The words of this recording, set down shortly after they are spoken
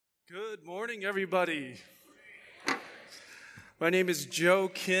Good morning, everybody. My name is Joe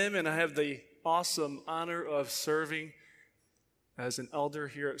Kim, and I have the awesome honor of serving as an elder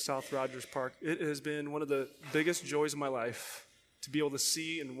here at South Rogers Park. It has been one of the biggest joys of my life to be able to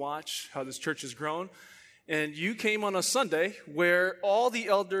see and watch how this church has grown. And you came on a Sunday where all the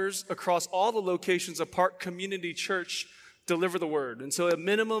elders across all the locations of Park Community Church deliver the word. And so a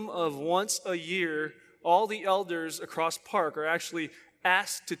minimum of once a year, all the elders across Park are actually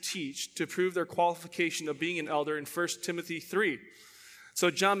asked to teach to prove their qualification of being an elder in 1 Timothy 3. So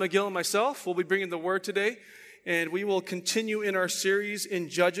John McGill and myself will be bringing the word today, and we will continue in our series in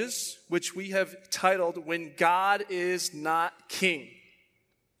Judges, which we have titled, When God is Not King.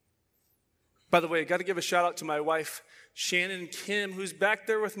 By the way, I got to give a shout out to my wife, Shannon Kim, who's back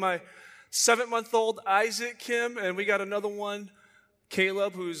there with my 7-month-old Isaac Kim, and we got another one,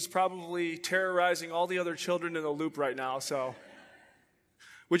 Caleb, who's probably terrorizing all the other children in the loop right now, so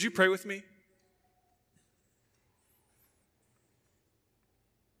would you pray with me?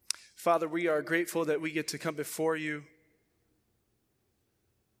 Father, we are grateful that we get to come before you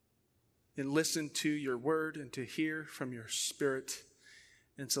and listen to your word and to hear from your Spirit.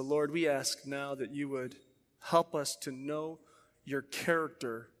 And so, Lord, we ask now that you would help us to know your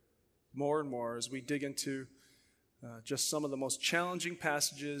character more and more as we dig into just some of the most challenging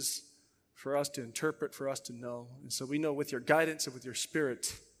passages for us to interpret, for us to know. And so we know with your guidance and with your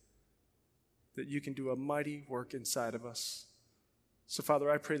Spirit that you can do a mighty work inside of us. So, Father,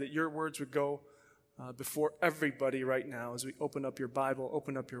 I pray that your words would go before everybody right now as we open up your Bible,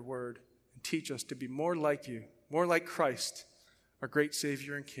 open up your word, and teach us to be more like you, more like Christ, our great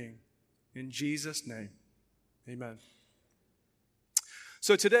Savior and King. In Jesus' name, amen.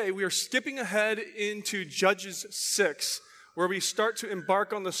 So today we are skipping ahead into Judges 6, where we start to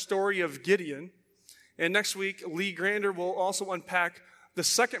embark on the story of Gideon. And next week, Lee Grander will also unpack the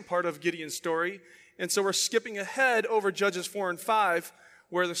second part of Gideon's story. And so we're skipping ahead over Judges 4 and 5,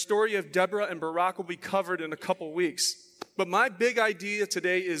 where the story of Deborah and Barak will be covered in a couple weeks. But my big idea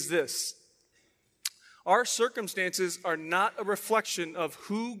today is this. Our circumstances are not a reflection of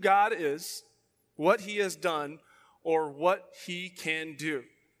who God is, what he has done, or what he can do.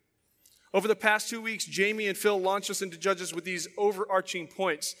 Over the past 2 weeks, Jamie and Phil launched us into Judges with these overarching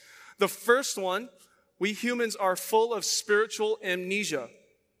points. The first one, we humans are full of spiritual amnesia.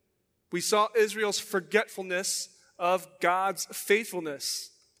 We saw Israel's forgetfulness of God's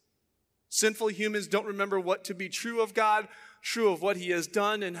faithfulness. Sinful humans don't remember what to be true of God, true of what he has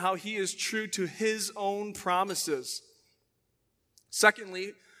done, and how he is true to his own promises.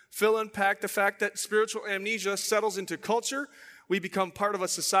 Secondly, Phil unpacked the fact that spiritual amnesia settles into culture. We become part of a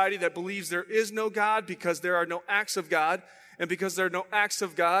society that believes there is no God because there are no acts of God. And because there are no acts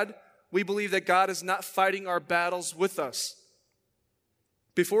of God, we believe that God is not fighting our battles with us.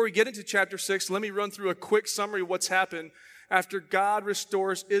 Before we get into chapter 6, let me run through a quick summary of what's happened after God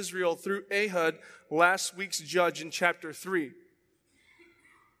restores Israel through Ehud, last week's judge in chapter 3.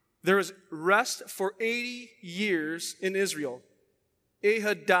 There is rest for 80 years in Israel.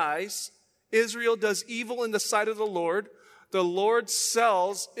 Ehud dies. Israel does evil in the sight of the Lord. The Lord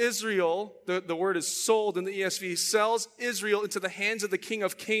sells Israel, the word is sold in the ESV, sells Israel into the hands of the king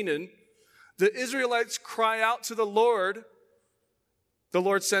of Canaan. The Israelites cry out to the Lord. The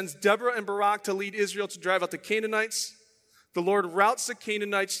Lord sends Deborah and Barak to lead Israel to drive out the Canaanites. The Lord routes the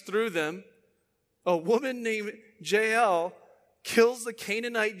Canaanites through them. A woman named Jael kills the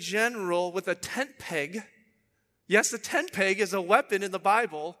Canaanite general with a tent peg. Yes, the tent peg is a weapon in the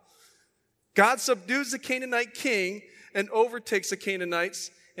Bible. God subdues the Canaanite king and overtakes the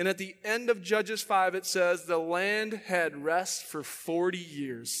Canaanites. And at the end of Judges 5, it says, the land had rest for 40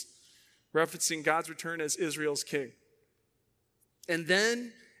 years, referencing God's return as Israel's king. And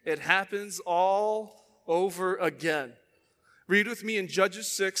then it happens all over again. Read with me in Judges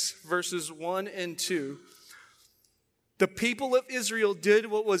 6, verses 1 and 2. The people of Israel did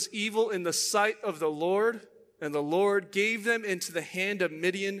what was evil in the sight of the Lord, and the Lord gave them into the hand of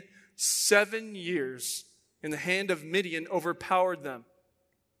Midian 7 years, and the hand of Midian overpowered them.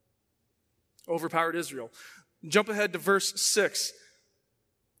 Overpowered Israel. Jump ahead to verse 6.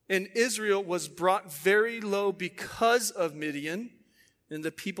 And Israel was brought very low because of Midian, and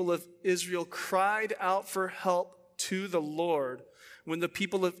the people of Israel cried out for help to the Lord. When the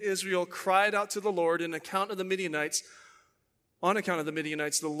people of Israel cried out to the Lord on account of the Midianites,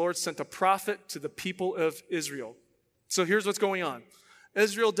 the Lord sent a prophet to the people of Israel. So here's what's going on.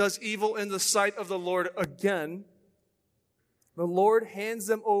 Israel does evil in the sight of the Lord again. The Lord hands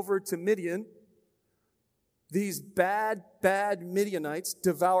them over to Midian. These bad Midianites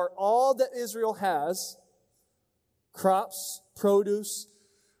devour all that Israel has, crops, produce,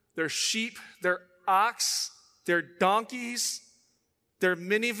 their sheep, their ox, their donkeys, their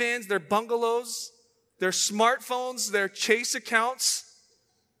minivans, their bungalows, their smartphones, their Chase accounts.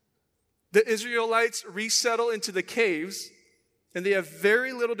 The Israelites resettle into the caves, and they have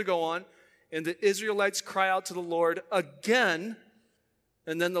very little to go on, and the Israelites cry out to the Lord again,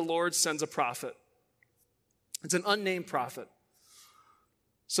 and then the Lord sends a prophet. It's an unnamed prophet.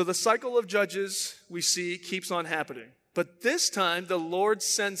 So the cycle of judges we see keeps on happening. But this time, the Lord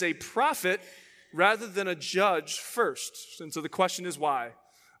sends a prophet rather than a judge first. And so the question is why?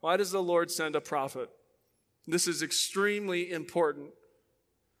 Why does the Lord send a prophet? This is extremely important.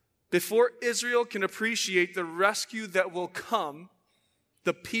 Before Israel can appreciate the rescue that will come,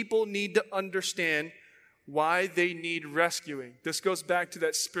 the people need to understand why they need rescuing. This goes back to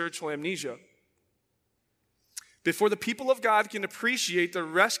that spiritual amnesia. Before the people of God can appreciate the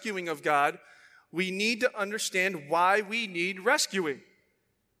rescuing of God, we need to understand why we need rescuing.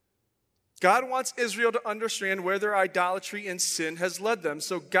 God wants Israel to understand where their idolatry and sin has led them.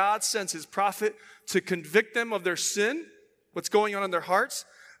 So God sends his prophet to convict them of their sin, what's going on in their hearts,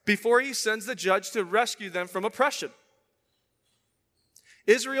 before he sends the judge to rescue them from oppression.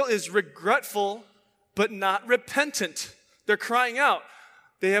 Israel is regretful, but not repentant. They're crying out.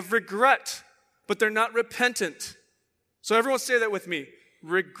 They have regret, but they're not repentant. So everyone say that with me.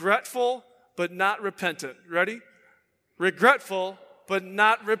 Regretful, but not repentant. Ready? Regretful, but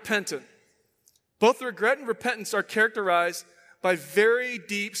not repentant. Both regret and repentance are characterized by very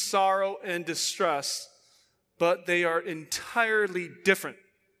deep sorrow and distress, but they are entirely different.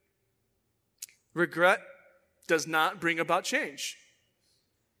 Regret does not bring about change.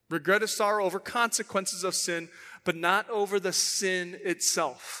 Regret is sorrow over consequences of sin, but not over the sin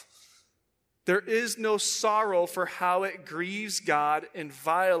itself. There is no sorrow for how it grieves God and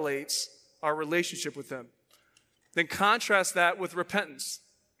violates our relationship with him. Then contrast that with repentance.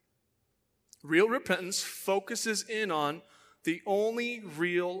 Real repentance focuses in on the only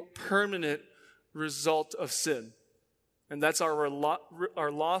real permanent result of sin. And that's our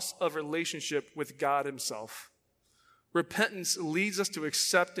loss of relationship with God himself. Repentance leads us to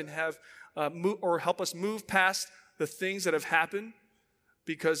accept and have or help us move past the things that have happened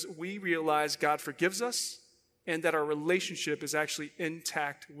because we realize God forgives us and that our relationship is actually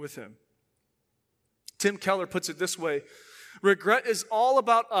intact with him. Tim Keller puts it this way: regret is all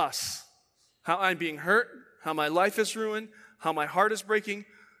about us, how I'm being hurt, how my life is ruined, how my heart is breaking.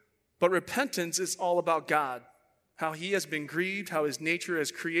 But repentance is all about God, how he has been grieved, how his nature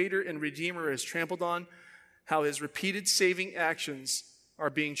as creator and redeemer is trampled on, how his repeated saving actions are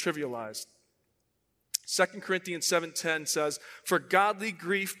being trivialized. 2 Corinthians 7:10 says, "For godly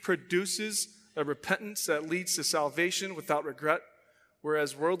grief produces a repentance that leads to salvation without regret,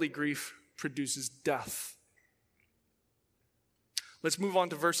 whereas worldly grief produces death." Let's move on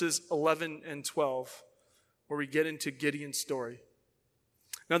to verses 11 and 12, where we get into Gideon's story.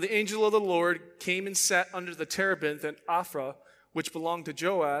 Now the angel of the Lord came and sat under the terebinth at Ophrah, which belonged to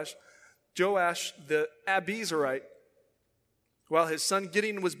Joash the Abiezrite, while his son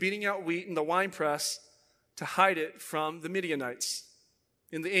Gideon was beating out wheat in the winepress to hide it from the Midianites.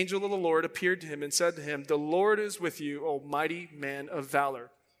 And the angel of the Lord appeared to him and said to him, "The Lord is with you, O mighty man of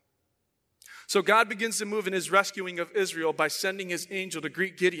valor." So God begins to move in his rescuing of Israel by sending his angel to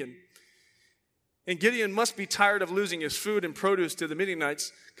greet Gideon. And Gideon must be tired of losing his food and produce to the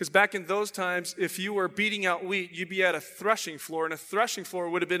Midianites, because back in those times, if you were beating out wheat, you'd be at a threshing floor, and a threshing floor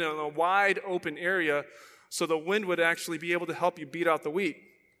would have been in a wide open area, so the wind would actually be able to help you beat out the wheat.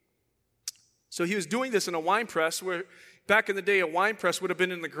 So he was doing this in a wine press, where back in the day, a wine press would have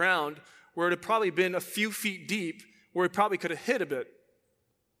been in the ground, where it had probably been a few feet deep, where it probably could have hit a bit.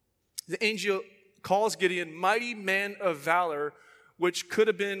 The angel calls Gideon mighty man of valor, which could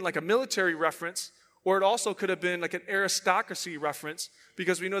have been like a military reference, or it also could have been like an aristocracy reference,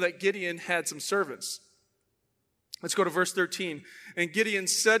 because we know that Gideon had some servants. Let's go to verse 13. And Gideon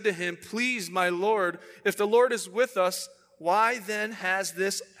said to him, "Please, my Lord, if the Lord is with us, why then has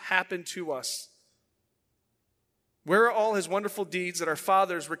this happened to us? Where are all his wonderful deeds that our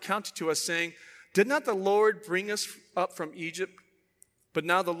fathers recounted to us, saying, 'Did not the Lord bring us up from Egypt? But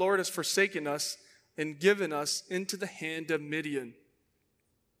now the Lord has forsaken us and given us into the hand of Midian.'"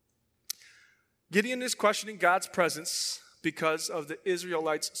 Gideon is questioning God's presence because of the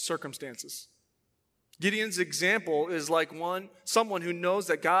Israelites' circumstances. Gideon's example is like someone who knows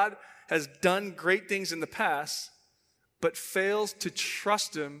that God has done great things in the past, but fails to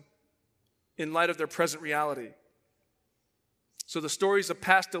trust him in light of their present reality. So the stories of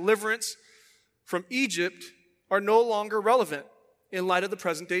past deliverance from Egypt are no longer relevant in light of the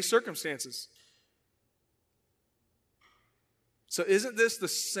present day circumstances. So isn't this the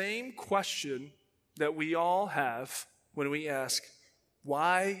same question that we all have when we ask,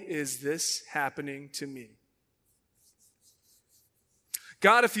 why is this happening to me?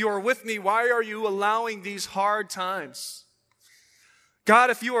 God, if you are with me, why are you allowing these hard times? God,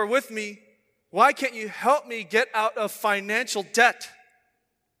 if you are with me, why can't you help me get out of financial debt?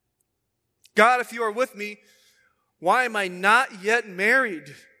 God, if you are with me, why am I not yet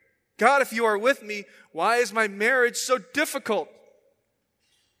married? God, if you are with me, why is my marriage so difficult?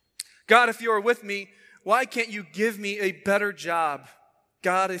 God, if you are with me, why can't you give me a better job?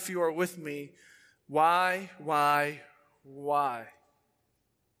 God, if you are with me, why? I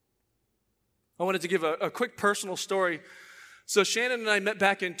wanted to give a quick personal story. So Shannon and I met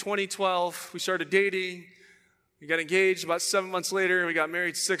back in 2012. We started dating. We got engaged about 7 months later, and we got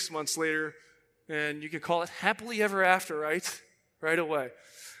married 6 months later. And you could call it happily ever after, right? Right away.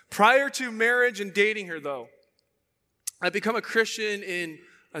 Prior to marriage and dating her, though, I become a Christian in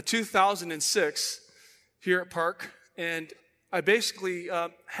 2006 here at Park, and I basically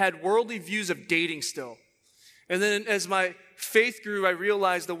had worldly views of dating still. And then as my faith grew, I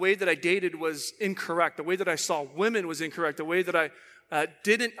realized the way that I dated was incorrect. The way that I saw women was incorrect. The way that I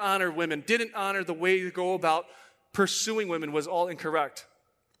didn't honor women, didn't honor the way to go about pursuing women was all incorrect.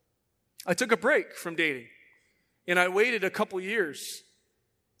 I took a break from dating, and I waited a couple years.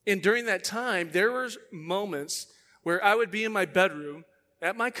 And during that time, there were moments where I would be in my bedroom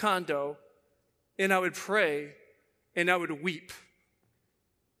at my condo, and I would pray, and I would weep.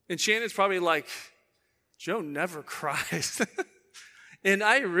 And Shannon's probably like, Joe never cries. And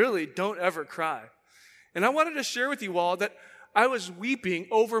I really don't ever cry. And I wanted to share with you all that I was weeping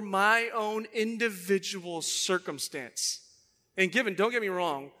over my own individual circumstance. And don't get me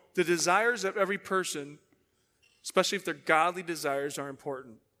wrong, the desires of every person, especially if they're godly desires, are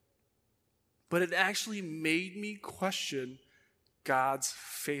important. But it actually made me question God's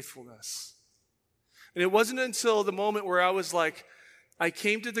faithfulness. And it wasn't until the moment where I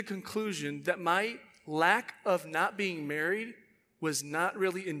came to the conclusion that my lack of not being married was not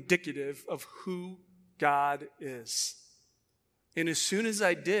really indicative of who God is. And as soon as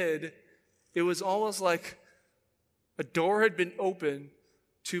I did, it was almost like a door had been opened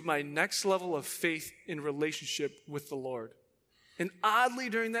to my next level of faith in relationship with the Lord. And oddly,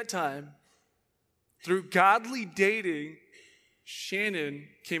 during that time, through godly dating, Shannon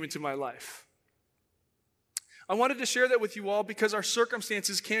came into my life. I wanted to share that with you all because our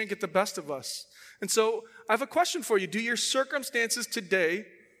circumstances can get the best of us. And so I have a question for you. Do your circumstances today,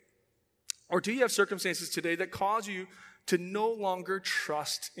 or do you have circumstances today that cause you to no longer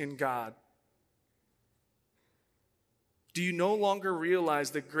trust in God? Do you no longer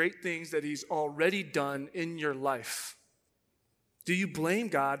realize the great things that He's already done in your life? Do you blame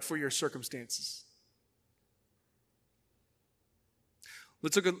God for your circumstances?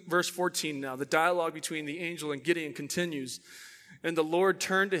 Let's look at verse 14 now. The dialogue between the angel and Gideon continues. And the Lord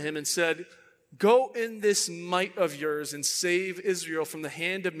turned to him and said, "Go in this might of yours and save Israel from the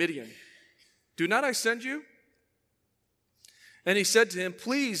hand of Midian. Do not I send you?" And he said to him,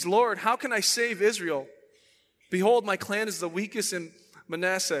 "Please, Lord, how can I save Israel? Behold, my clan is the weakest in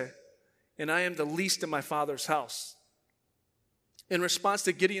Manasseh, and I am the least in my father's house." In response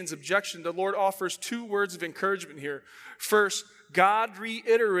to Gideon's objection, the Lord offers 2 words of encouragement here. First, God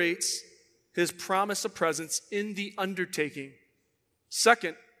reiterates His promise of presence in the undertaking.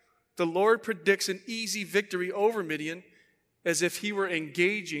 Second, the Lord predicts an easy victory over Midian as if he were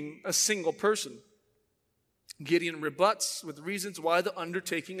engaging a single person. Gideon rebuts with reasons why the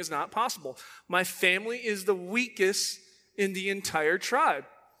undertaking is not possible. My family is the weakest in the entire tribe,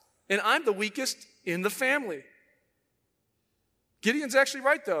 and I'm the weakest in the family. Gideon's actually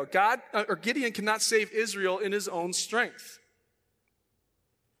right, though. Gideon cannot save Israel in his own strength.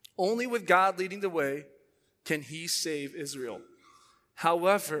 Only with God leading the way can He save Israel.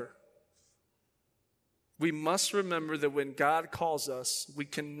 However, we must remember that when God calls us, we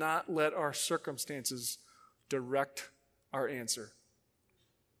cannot let our circumstances direct our answer.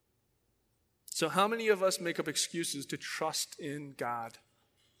 So how many of us make up excuses to trust in God?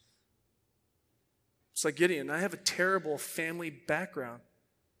 It's like Gideon. I have a terrible family background.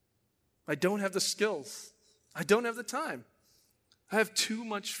 I don't have the skills. I don't have the time. I have too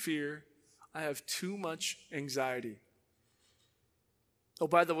much fear. I have too much anxiety. Oh,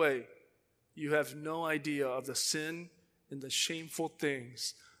 by the way, you have no idea of the sin and the shameful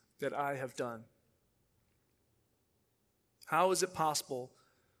things that I have done. How is it possible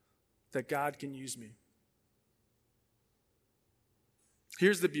that God can use me?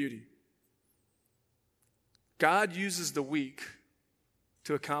 Here's the beauty. God uses the weak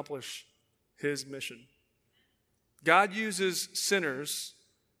to accomplish His mission. God uses sinners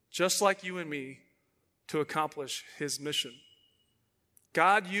just like you and me to accomplish his mission.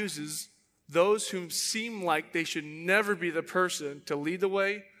 God uses those who seem like they should never be the person to lead the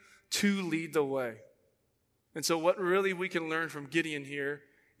way, to lead the way. And so what really we can learn from Gideon here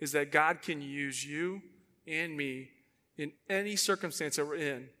is that God can use you and me in any circumstance that we're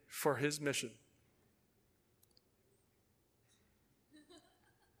in for his mission.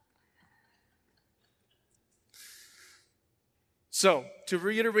 So, to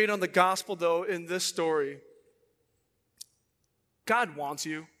reiterate on the gospel, though, in this story, God wants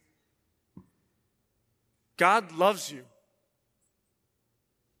you. God loves you.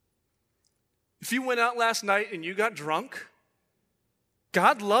 If you went out last night and you got drunk,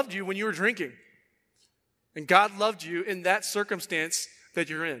 God loved you when you were drinking. And God loved you in that circumstance that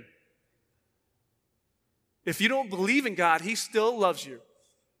you're in. If you don't believe in God, he still loves you.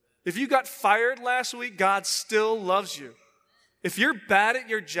 If you got fired last week, God still loves you. If you're bad at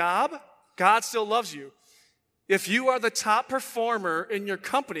your job, God still loves you. If you are the top performer in your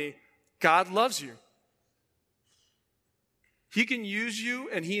company, God loves you. He can use you,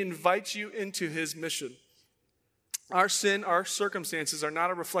 and he invites you into his mission. Our sin, our circumstances are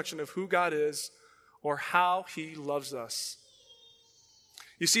not a reflection of who God is or how he loves us.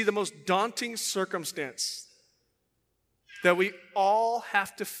 You see, the most daunting circumstance that we all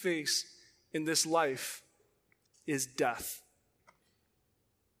have to face in this life is death.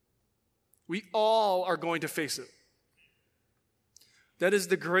 We all are going to face it. That is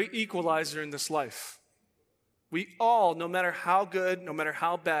the great equalizer in this life. We all, no matter how good, no matter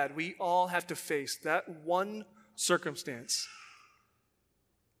how bad, we all have to face that one circumstance.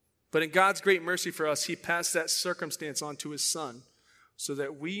 But in God's great mercy for us, he passed that circumstance on to his son so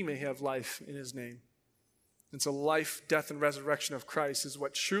that we may have life in his name. And so life, death, and resurrection of Christ is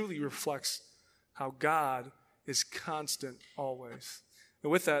what truly reflects how God is constant always.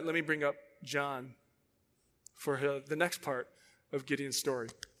 And with that, let me bring up John for the next part of Gideon's story.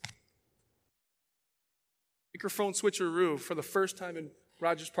 Microphone switcheroo for the first time in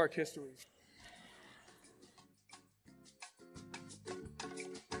Rogers Park history.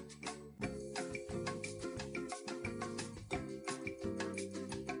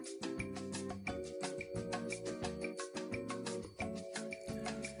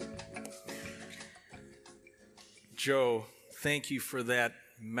 Joe, thank you for that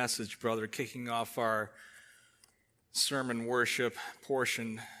message, brother, kicking off our sermon worship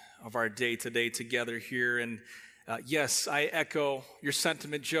portion of our day today together here. And yes, I echo your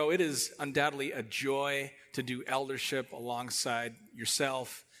sentiment, Joe. It is undoubtedly a joy to do eldership alongside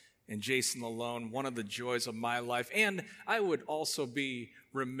yourself and Jason Malone, one of the joys of my life. And I would also be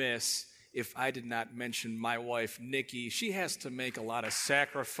remiss if I did not mention my wife, Nikki. She has to make a lot of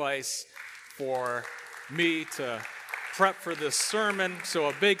sacrifice for me to prep for this sermon. So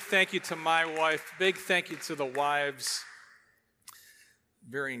a big thank you to my wife, big thank you to the wives.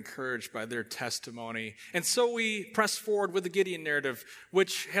 Very encouraged by their testimony. And so we press forward with the Gideon narrative,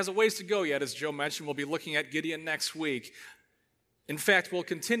 which has a ways to go yet. As Joe mentioned, we'll be looking at Gideon next week. In fact, we'll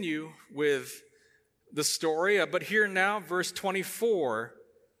continue with the story. But here now, verse 24,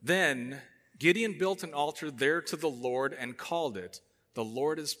 then Gideon built an altar there to the Lord and called it, "The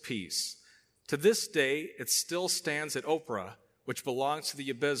Lord is Peace." To this day, it still stands at Ophrah, which belongs to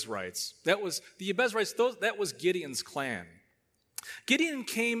the Abiezrites. That was Gideon's clan. Gideon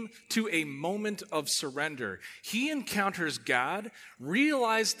came to a moment of surrender. He encounters God,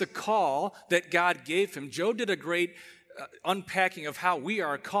 realized the call that God gave him. Joe did a great unpacking of how we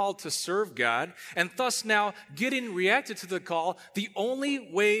are called to serve God, and thus now Gideon reacted to the call the only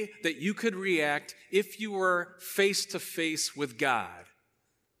way that you could react if you were face to face with God.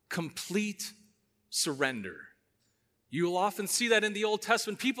 Complete surrender. You will often see that in the Old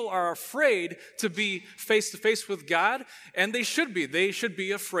Testament. People are afraid to be face to face with God, and they should be. They should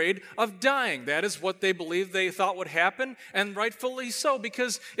be afraid of dying. That is what they believed they thought would happen, and rightfully so,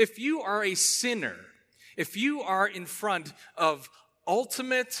 because if you are a sinner, if you are in front of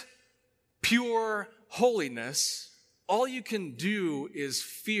ultimate, pure holiness, all you can do is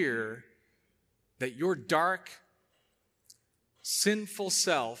fear that your dark, sinful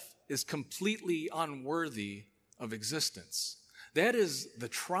self is completely unworthy of existence. That is the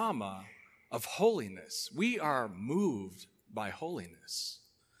trauma of holiness. We are moved by holiness.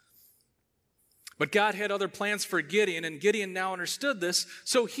 But God had other plans for Gideon, and Gideon now understood this,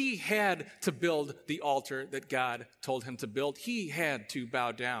 so he had to build the altar that God told him to build. He had to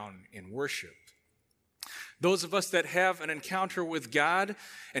bow down in worship. Those of us that have an encounter with God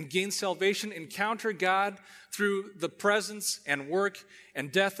and gain salvation encounter God through the presence and work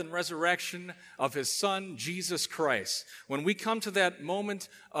and death and resurrection of his Son, Jesus Christ. When we come to that moment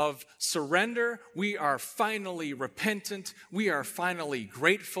of surrender, we are finally repentant. We are finally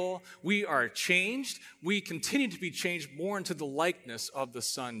grateful. We are changed. We continue to be changed more into the likeness of the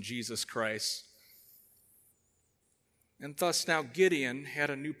Son, Jesus Christ. And thus now Gideon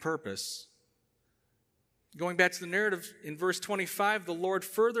had a new purpose. Going back to the narrative in verse 25, the Lord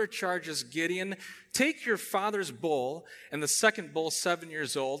further charges Gideon, take your father's bull and the second bull 7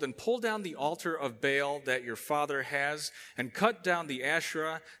 years old and pull down the altar of Baal that your father has and cut down the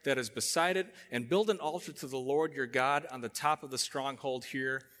Asherah that is beside it and build an altar to the Lord your God on the top of the stronghold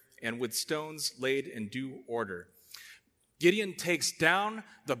here and with stones laid in due order. Gideon takes down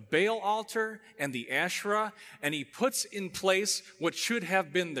the Baal altar and the Asherah, and he puts in place what should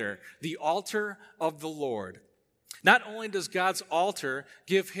have been there, the altar of the Lord. Not only does God's altar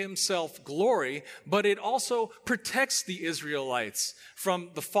give himself glory, but it also protects the Israelites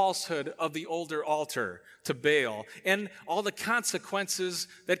from the falsehood of the older altar to Baal and all the consequences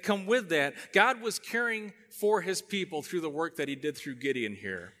that come with that. God was caring for his people through the work that he did through Gideon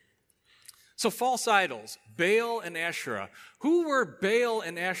here. So false idols, Baal and Asherah. Who were Baal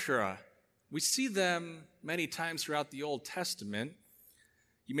and Asherah? We see them many times throughout the Old Testament.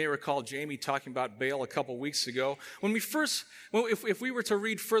 You may recall Jamie talking about Baal a couple weeks ago. If we were to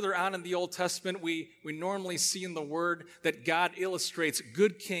read further on in the Old Testament, we normally see in the Word that God illustrates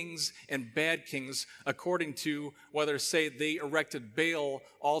good kings and bad kings according to whether, say, they erected Baal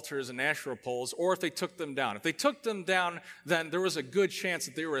altars and Asherah poles, or if they took them down. If they took them down, then there was a good chance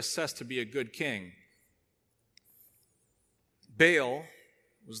that they were assessed to be a good king. Baal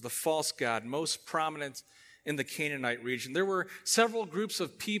was the false god most prominent in the Canaanite region. There were several groups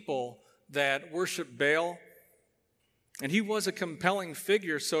of people that worshiped Baal, and he was a compelling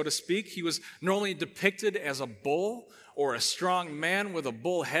figure, so to speak. He was normally depicted as a bull or a strong man with a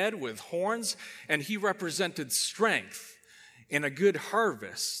bull head with horns, and he represented strength and a good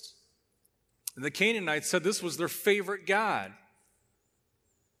harvest. And the Canaanites said this was their favorite god.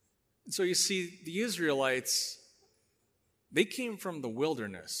 And so you see, the Israelites, they came from the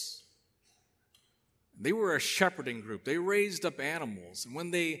wilderness. They were a shepherding group. They raised up animals. And when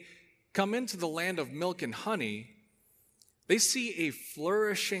they come into the land of milk and honey, they see a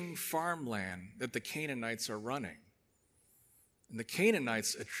flourishing farmland that the Canaanites are running. And the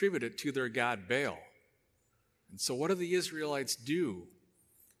Canaanites attribute it to their god Baal. And so what do the Israelites do?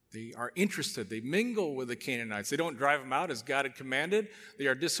 They are interested. They mingle with the Canaanites. They don't drive them out as God had commanded. They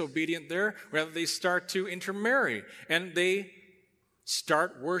are disobedient there. Rather, they start to intermarry. And they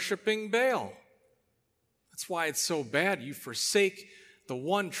start worshiping Baal. That's why it's so bad. You forsake the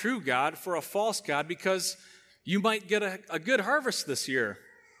one true God for a false god because you might get a good harvest this year.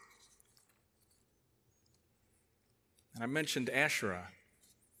 And I mentioned Asherah.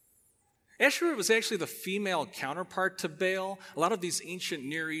 Asherah was actually the female counterpart to Baal. A lot of these ancient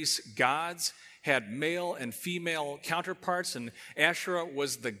Near East gods had male and female counterparts, and Asherah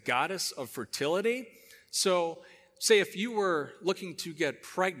was the goddess of fertility. So, say if you were looking to get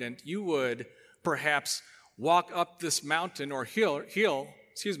pregnant, you would perhaps walk up this mountain or hill,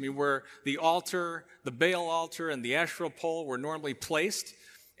 where the altar, the Baal altar and the Asherah pole were normally placed,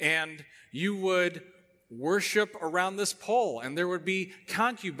 and you would worship around this pole, and there would be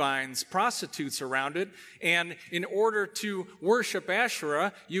concubines, prostitutes around it, and in order to worship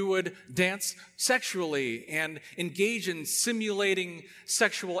Asherah, you would dance sexually and engage in simulating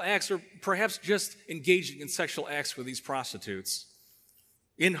sexual acts, or perhaps just engaging in sexual acts with these prostitutes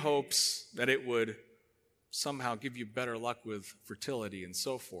in hopes that it would somehow give you better luck with fertility and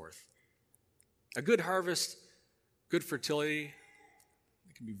so forth. A good harvest, good fertility,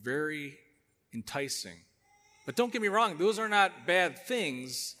 it can be very enticing. But don't get me wrong, those are not bad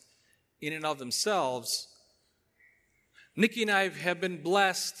things in and of themselves. Nikki and I have been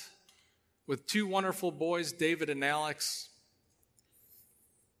blessed with two wonderful boys, David and Alex.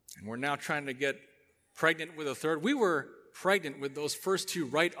 And we're now trying to get pregnant with a third. We were pregnant with those first two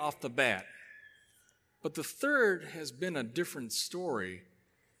right off the bat. But the third has been a different story.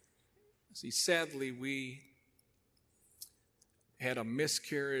 See, sadly, we had a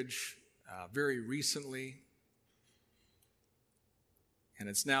miscarriage very recently, and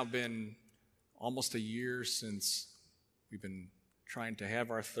it's now been almost a year since we've been trying to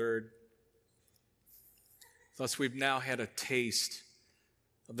have our third. Thus, we've now had a taste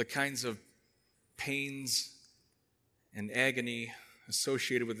of the kinds of pains and agony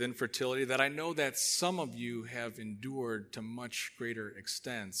associated with infertility that I know that some of you have endured to much greater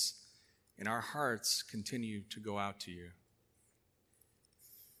extents and our hearts continue to go out to you.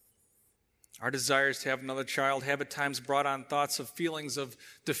 Our desires to have another child have at times brought on thoughts of feelings of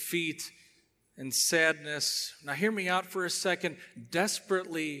defeat and sadness. Now hear me out for a second.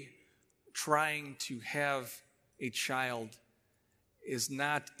 Desperately trying to have a child is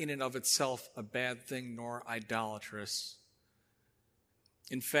not in and of itself a bad thing nor idolatrous.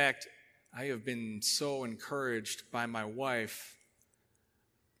 In fact, I have been so encouraged by my wife,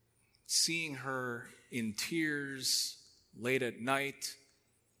 seeing her in tears late at night,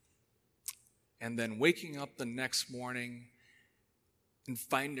 and then waking up the next morning and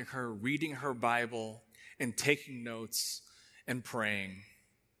finding her reading her Bible and taking notes and praying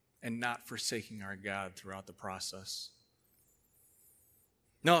and not forsaking our God throughout the process.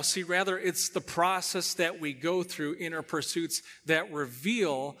 No, see, rather it's the process that we go through in our pursuits that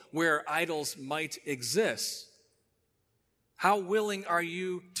reveal where idols might exist. How willing are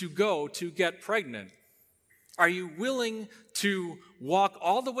you to go to get pregnant? Are you willing to walk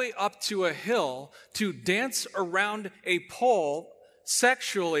all the way up to a hill to dance around a pole,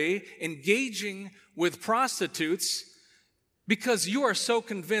 sexually engaging with prostitutes, because you are so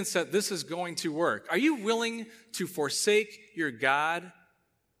convinced that this is going to work? Are you willing to forsake your God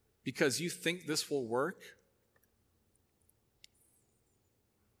because you think this will work?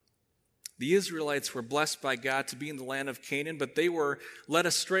 The Israelites were blessed by God to be in the land of Canaan, but they were led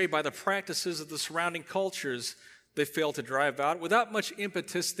astray by the practices of the surrounding cultures they failed to drive out. Without much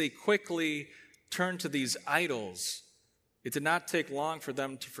impetus, they quickly turned to these idols. It did not take long for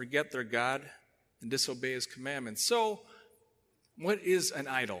them to forget their God and disobey his commandments. So, what is an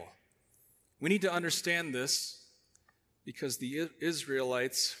idol? We need to understand this because the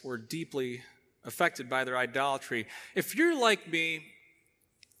Israelites were deeply affected by their idolatry. If you're like me,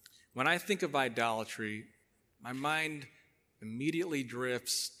 when I think of idolatry, my mind immediately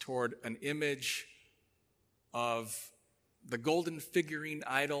drifts toward an image of the golden figurine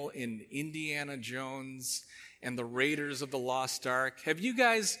idol in Indiana Jones and the Raiders of the Lost Ark. Have you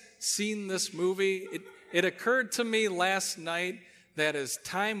guys seen this movie? It occurred to me last night that as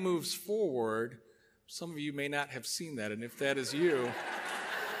time moves forward, some of you may not have seen that, and if that is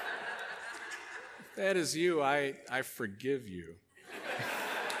you, I forgive you.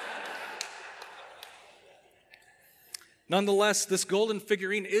 Nonetheless, this golden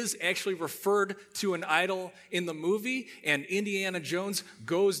figurine is actually referred to an idol in the movie, and Indiana Jones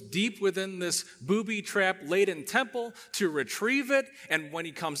goes deep within this booby-trap-laden temple to retrieve it, and when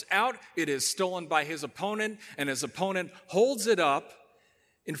he comes out, it is stolen by his opponent, and his opponent holds it up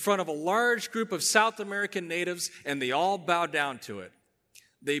in front of a large group of South American natives, and they all bow down to it.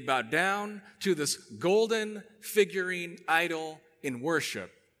 They bow down to this golden figurine idol in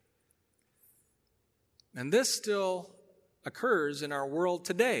worship. And this still occurs in our world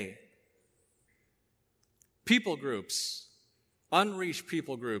today. People groups, unreached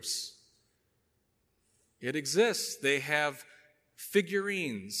people groups, it exists. They have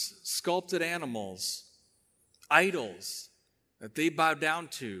figurines, sculpted animals, idols that they bow down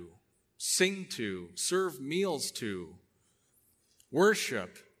to, sing to, serve meals to,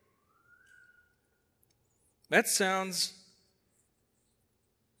 worship. That sounds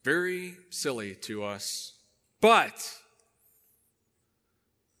very silly to us, but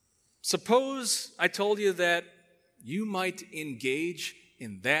suppose I told you that you might engage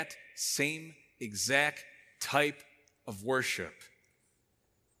in that same exact type of worship.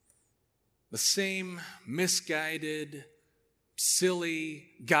 The same misguided, silly,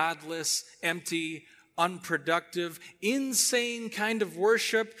 godless, empty, unproductive, insane kind of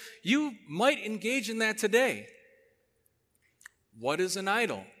worship. You might engage in that today. What is an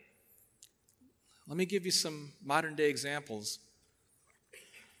idol? Let me give you some modern day examples.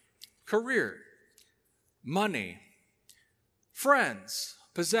 Career, money, friends,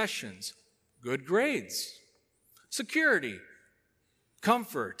 possessions, good grades, security,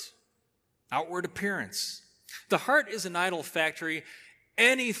 comfort, outward appearance. The heart is an idol factory.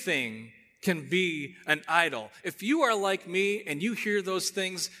 Anything can be an idol. If you are like me and you hear those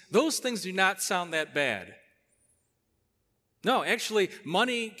things do not sound that bad. No, actually,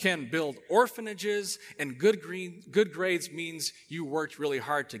 money can build orphanages, and good grades means you worked really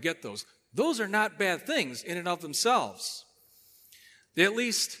hard to get those. Those are not bad things in and of themselves. They at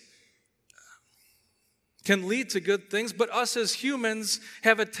least can lead to good things, but us as humans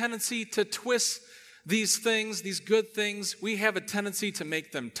have a tendency to twist these things, these good things. We have a tendency to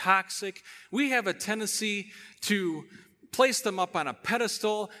make them toxic. We have a tendency to place them up on a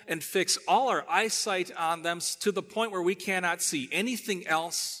pedestal and fix all our eyesight on them to the point where we cannot see anything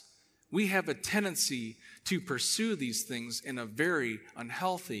else. We have a tendency to pursue these things in a very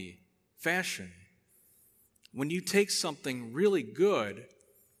unhealthy fashion. When you take something really good,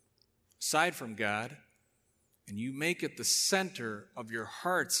 aside from God, and you make it the center of your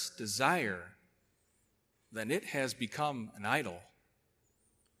heart's desire, then it has become an idol.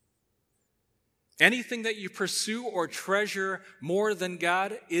 Anything that you pursue or treasure more than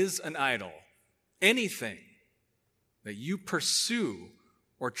God is an idol. Anything that you pursue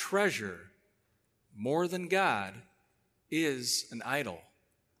or treasure more than God is an idol.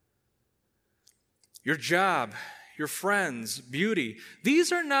 Your job, your friends, beauty,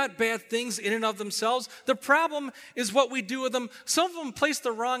 these are not bad things in and of themselves. The problem is what we do with them. Some of them place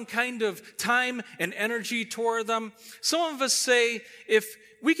the wrong kind of time and energy toward them. Some of us say, if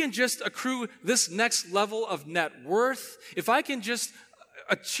we can just accrue this next level of net worth, if I can just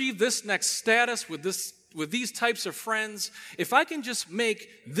achieve this next status with these types of friends, if I can just make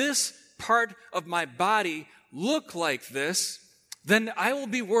this part of my body look like this, then I will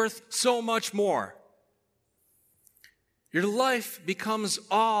be worth so much more. Your life becomes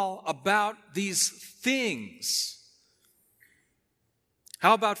all about these things.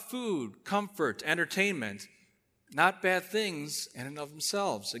 How about food, comfort, entertainment? Not bad things in and of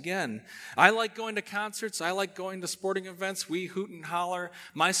themselves. Again, I like going to concerts. I like going to sporting events. We hoot and holler.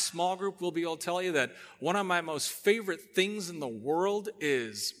 My small group will be able to tell you that one of my most favorite things in the world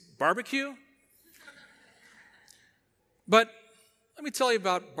is barbecue. But let me tell you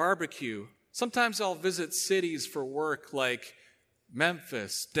about barbecue. Sometimes I'll visit cities for work like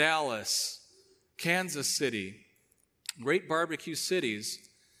Memphis, Dallas, Kansas City, great barbecue cities.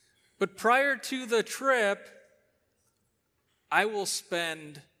 But prior to the trip, I will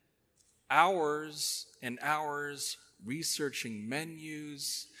spend hours and hours researching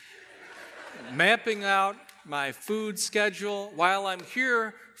menus, mapping out my food schedule while I'm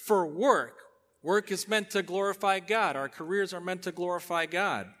here for work. Work is meant to glorify God. Our careers are meant to glorify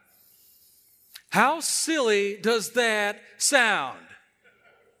God. How silly does that sound?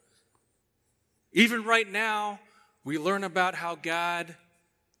 Even right now, we learn about how God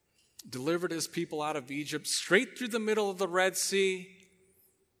delivered his people out of Egypt straight through the middle of the Red Sea,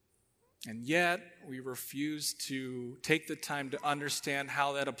 and yet we refuse to take the time to understand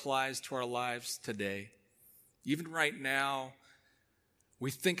how that applies to our lives today. Even right now, we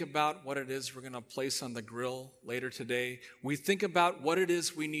think about what it is we're going to place on the grill later today. We think about what it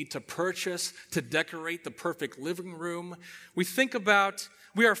is we need to purchase to decorate the perfect living room. We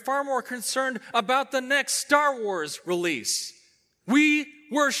are far more concerned about the next Star Wars release. We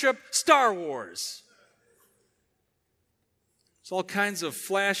worship Star Wars. There's all kinds of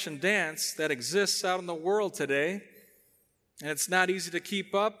flash and dance that exists out in the world today, and it's not easy to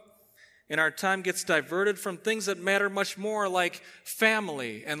keep up. And our time gets diverted from things that matter much more, like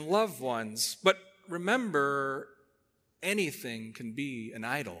family and loved ones. But remember, anything can be an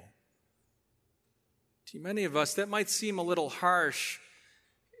idol. To many of us, that might seem a little harsh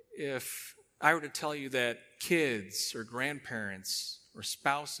if I were to tell you that kids or grandparents or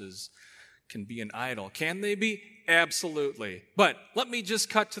spouses can be an idol. Can they be? Absolutely. But let me just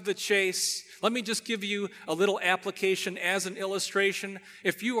cut to the chase. Let me just give you a little application as an illustration.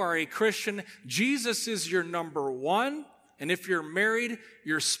 If you are a Christian, Jesus is your number one. And if you're married,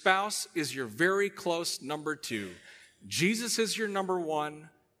 your spouse is your very close number two. Jesus is your number one.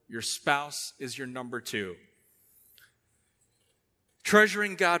 Your spouse is your number two.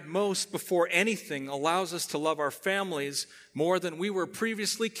 Treasuring God most before anything allows us to love our families more than we were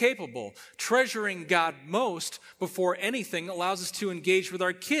previously capable. Treasuring God most before anything allows us to engage with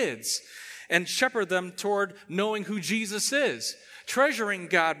our kids and shepherd them toward knowing who Jesus is. Treasuring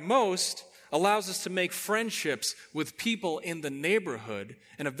God most allows us to make friendships with people in the neighborhood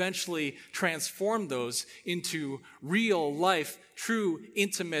and eventually transform those into real life, true,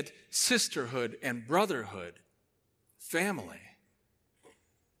 intimate sisterhood and brotherhood. Family.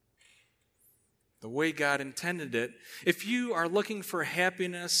 The way God intended it. If you are looking for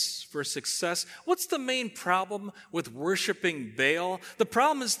happiness, for success, what's the main problem with worshiping Baal? The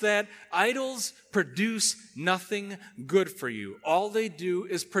problem is that idols produce nothing good for you. All they do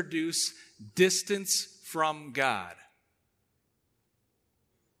is produce distance from God.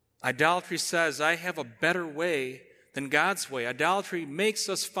 Idolatry says, I have a better way than God's way. Idolatry makes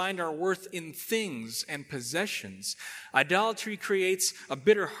us find our worth in things and possessions. Idolatry creates a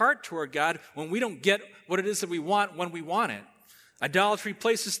bitter heart toward God when we don't get what it is that we want when we want it. Idolatry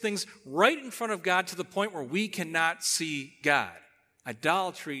places things right in front of God to the point where we cannot see God.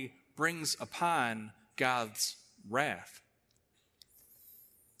 Idolatry brings upon God's wrath.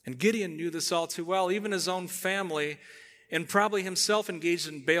 And Gideon knew this all too well. Even his own family and probably himself engaged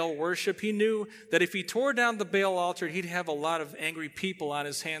in Baal worship, he knew that if he tore down the Baal altar, he'd have a lot of angry people on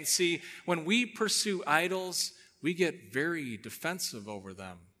his hands. See, when we pursue idols, we get very defensive over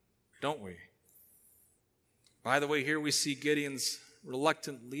them, don't we? By the way, here we see Gideon's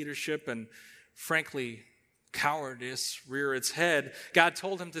reluctant leadership and, frankly, cowardice rear its head. God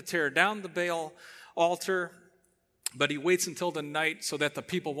told him to tear down the Baal altar, but he waits until the night so that the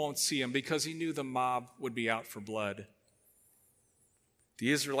people won't see him because he knew the mob would be out for blood.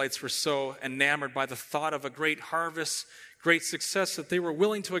 The Israelites were so enamored by the thought of a great harvest, great success, that they were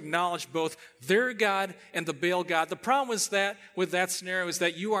willing to acknowledge both their God and the Baal god. The problem was that with that scenario is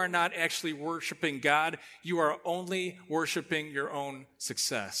that you are not actually worshiping God. You are only worshiping your own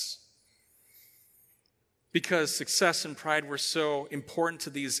success. Because success and pride were so important to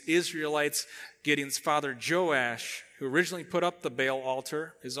these Israelites, Gideon's father Joash, who originally put up the Baal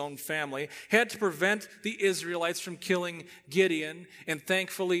altar, his own family, had to prevent the Israelites from killing Gideon. And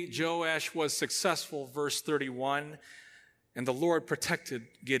thankfully, Joash was successful, verse 31. And the Lord protected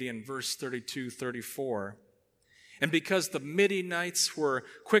Gideon, verse 32, 34. And because the Midianites were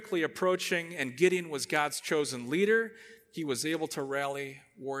quickly approaching and Gideon was God's chosen leader, he was able to rally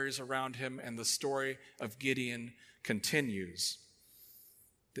warriors around him, and the story of Gideon continues.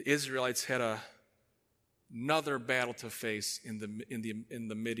 The Israelites had another battle to face in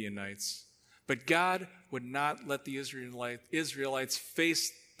the Midianites, but God would not let the Israelites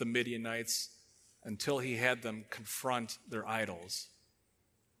face the Midianites until he had them confront their idols.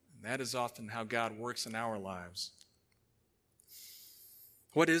 And that is often how God works in our lives.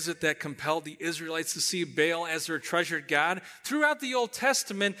 What is it that compelled the Israelites to see Baal as their treasured God? Throughout the Old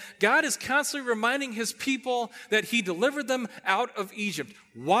Testament, God is constantly reminding his people that he delivered them out of Egypt.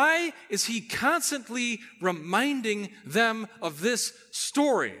 Why is he constantly reminding them of this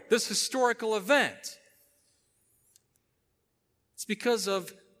story, this historical event? It's because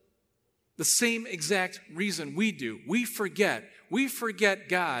of the same exact reason we do. We forget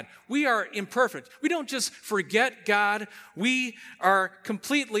God. We are imperfect. We don't just forget God. We are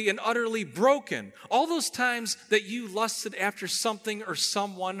completely and utterly broken. All those times that you lusted after something or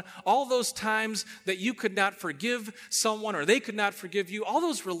someone, all those times that you could not forgive someone or they could not forgive you, all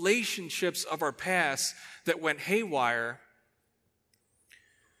those relationships of our past that went haywire,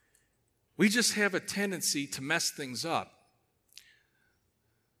 we just have a tendency to mess things up.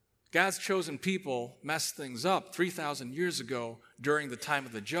 God's chosen people messed things up 3,000 years ago during the time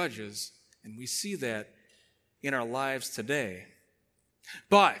of the judges, and we see that in our lives today.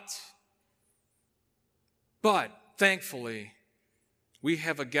 But thankfully, we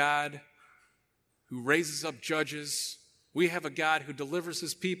have a God who raises up judges. We have a God who delivers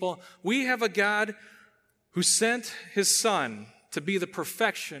his people. We have a God who sent his Son to be the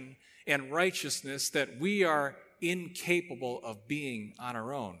perfection and righteousness that we are incapable of being on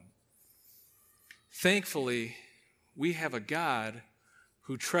our own. Thankfully, we have a God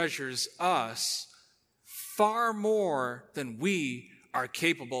who treasures us far more than we are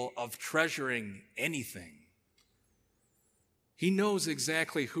capable of treasuring anything. He knows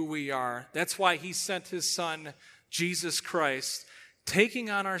exactly who we are. That's why he sent his Son, Jesus Christ, taking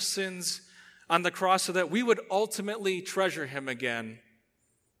on our sins on the cross so that we would ultimately treasure him again.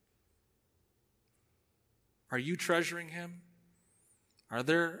 Are you treasuring him? Are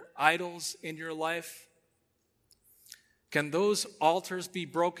there idols in your life? Can those altars be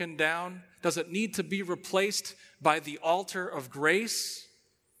broken down? Does it need to be replaced by the altar of grace?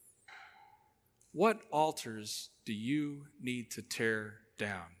 What altars do you need to tear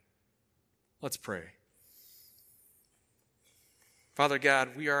down? Let's pray. Father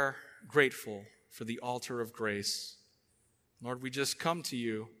God, we are grateful for the altar of grace. Lord, we just come to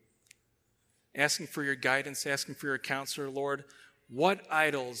you asking for your guidance, asking for your counsel, Lord. What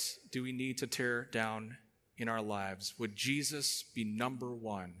idols do we need to tear down in our lives? Would Jesus be number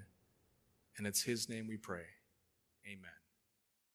one? And it's his name we pray. Amen.